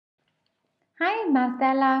Hi,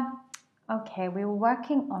 Marcela. Okay, we were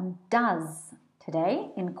working on does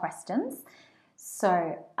today in questions. So,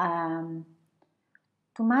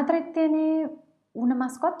 ¿tu madre tiene una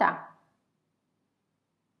mascota?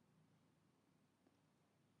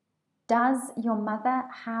 Does your mother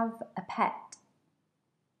have a pet?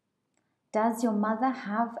 Does your mother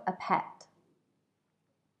have a pet?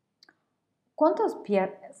 ¿Cuántos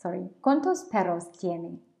perros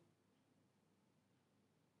tiene?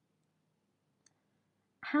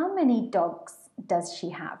 How many dogs does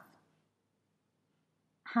she have?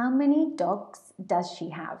 How many dogs does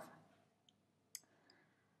she have?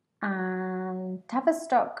 And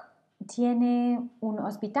Tavistock tiene un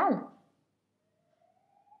hospital.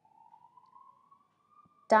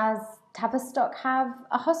 Does Tavistock have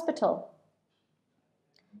a hospital?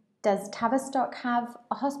 Does Tavistock have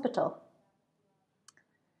a hospital?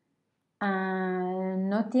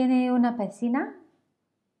 ¿No tiene una piscina?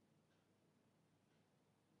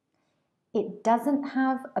 It doesn't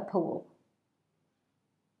have a pool.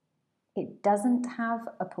 It doesn't have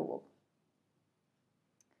a pool.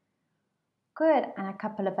 Good, and a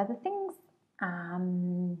couple of other things.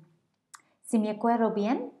 Si me acuerdo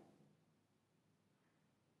bien,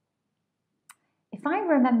 if I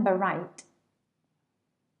remember right,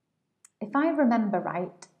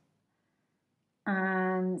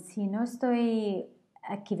 and si no estoy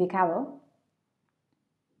equivocado,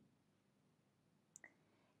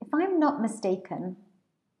 if I'm not mistaken,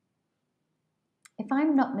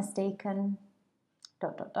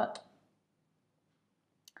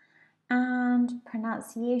 and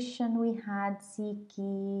pronunciation we had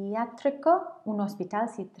psiquiátrico, un hospital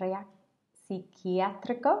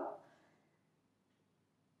psiquiátrico,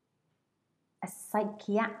 a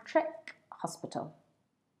psychiatric hospital.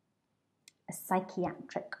 A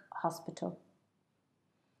psychiatric hospital.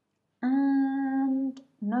 And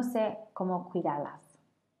no sé cómo cuidarlas.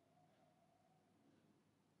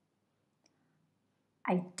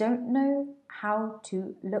 I don't know how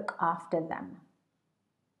to look after them.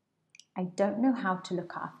 I don't know how to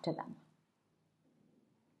look after them.